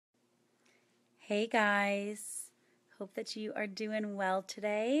Hey guys, hope that you are doing well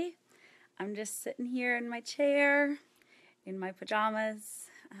today. I'm just sitting here in my chair, in my pajamas,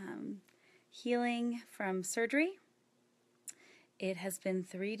 healing from surgery. It has been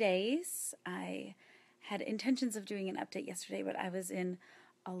 3 days. I had intentions of doing an update yesterday, but I was in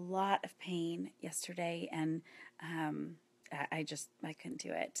a lot of pain yesterday and I couldn't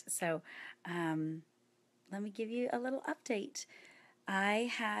do it. So let me give you a little update.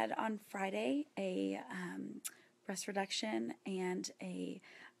 I had on Friday a breast reduction and a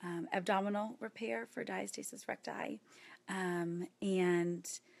abdominal repair for diastasis recti, and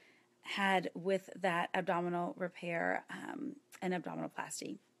had with that abdominal repair an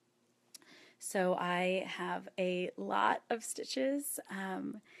abdominoplasty. So I have a lot of stitches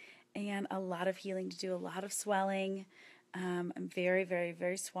and a lot of healing to do, a lot of swelling. I'm very, very,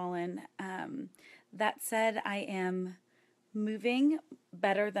 very swollen. That said, I am moving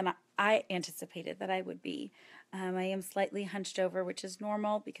better than I anticipated that I would be. I am slightly hunched over, which is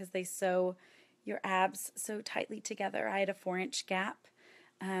normal because they sew your abs so tightly together. I had a 4-inch gap.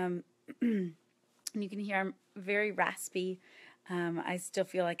 And you can hear I'm very raspy. I still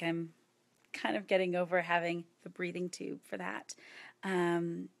feel like I'm kind of getting over having the breathing tube for that.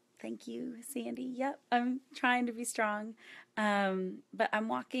 Thank you, Sandy. Yep, I'm trying to be strong. But I'm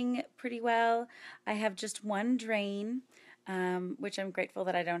walking pretty well. I have just one drain, which I'm grateful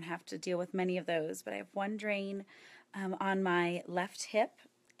that I don't have to deal with many of those. But I have one drain on my left hip,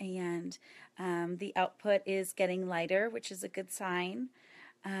 and the output is getting lighter, which is a good sign.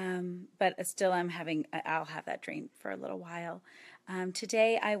 But still, I'll have that drain for a little while.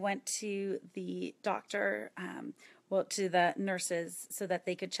 Today, I went to the doctor, to the nurses, so that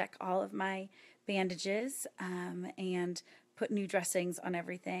they could check all of my bandages and put new dressings on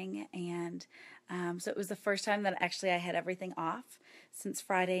everything. And so it was the first time that actually I had everything off since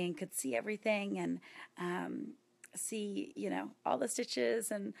Friday and could see everything and see, all the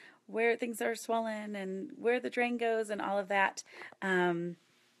stitches and where things are swollen and where the drain goes and all of that.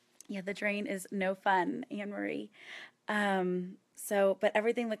 The drain is no fun, Anne Marie. But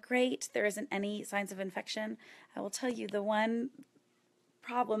everything looked great. There isn't any signs of infection. I will tell you, the one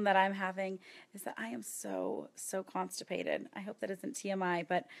problem that I'm having is that I am so constipated. I hope that isn't TMI,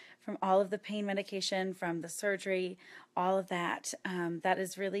 but from all of the pain medication, from the surgery, all of that, that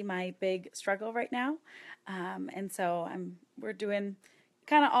is really my big struggle right now. And so we're doing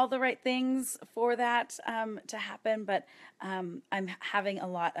kind of all the right things for that to happen, but I'm having a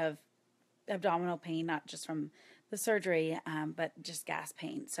lot of abdominal pain, not just from the surgery, but just gas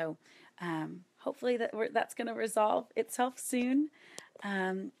pain. So hopefully that's going to resolve itself soon.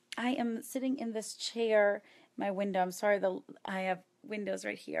 I am sitting in this chair, my window. I'm sorry, I have windows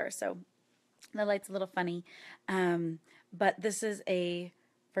right here, so the light's a little funny. But this is a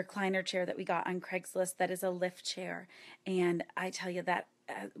recliner chair that we got on Craigslist that is a lift chair. And I tell you, that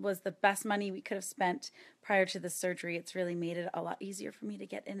was the best money we could have spent prior to the surgery. It's really made it a lot easier for me to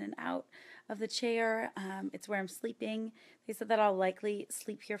get in and out of the chair. It's where I'm sleeping. They said that I'll likely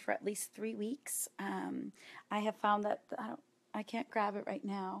sleep here for at least 3 weeks. I have found that I can't grab it right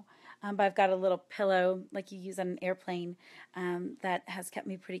now, but I've got a little pillow like you use on an airplane that has kept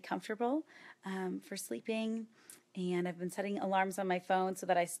me pretty comfortable for sleeping. And I've been setting alarms on my phone so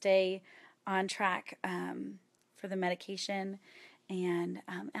that I stay on track for the medication. And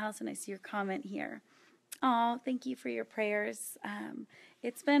Allison, I see your comment here. Oh, thank you for your prayers.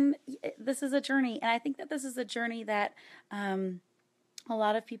 This is a journey, and I think that this is a journey that a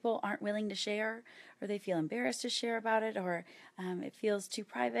lot of people aren't willing to share, or they feel embarrassed to share about it, or it feels too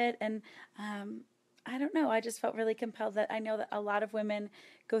private. And I don't know, I just felt really compelled that I know that a lot of women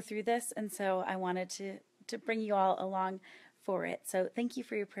go through this, and so I wanted to bring you all along for it. So thank you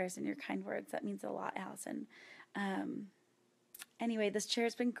for your prayers and your kind words. That means a lot, Allison. Anyway, this chair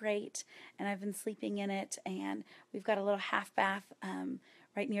has been great, and I've been sleeping in it, and we've got a little half bath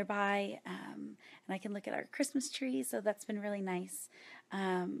right nearby, and I can look at our Christmas tree, so that's been really nice.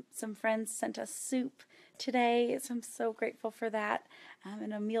 Some friends sent us soup today, so I'm so grateful for that.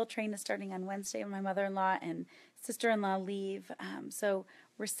 And a meal train is starting on Wednesday when my mother-in-law and sister-in-law leave, so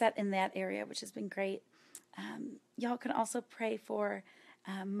we're set in that area, which has been great. Y'all can also pray for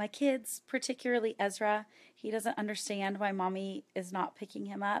my kids, particularly Ezra. He doesn't understand why mommy is not picking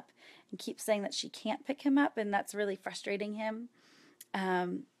him up and keeps saying that she can't pick him up, and that's really frustrating him.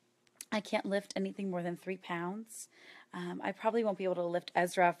 I can't lift anything more than 3 pounds. I probably won't be able to lift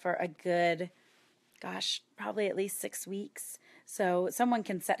Ezra for a good, probably at least 6 weeks. So someone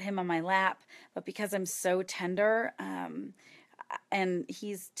can set him on my lap, but because I'm so tender, and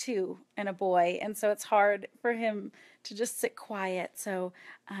he's 2 and a boy, and so it's hard for him to just sit quiet. So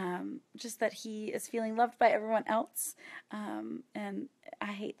just that he is feeling loved by everyone else, and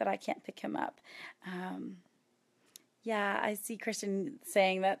I hate that I can't pick him up. Um, yeah, I see Christian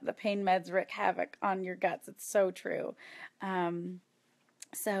saying that the pain meds wreak havoc on your guts. It's so true. Um,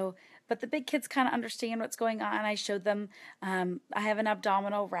 so, but the big kids kind of understand what's going on. I showed them, I have an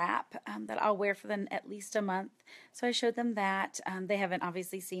abdominal wrap that I'll wear for them at least a month. So I showed them that. They haven't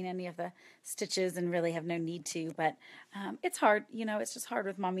obviously seen any of the stitches and really have no need to, but it's hard. It's just hard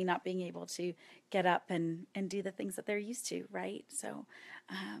with mommy not being able to get up and do the things that they're used to, right? So,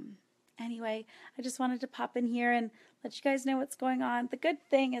 anyway, I just wanted to pop in here and let you guys know what's going on. The good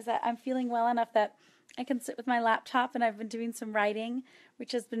thing is that I'm feeling well enough that I can sit with my laptop, and I've been doing some writing,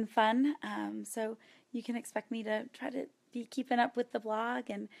 which has been fun. So you can expect me to try to be keeping up with the blog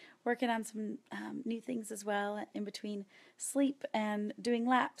and working on some new things as well in between sleep and doing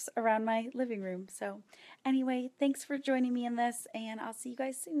laps around my living room. So anyway, thanks for joining me in this, and I'll see you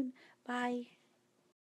guys soon. Bye.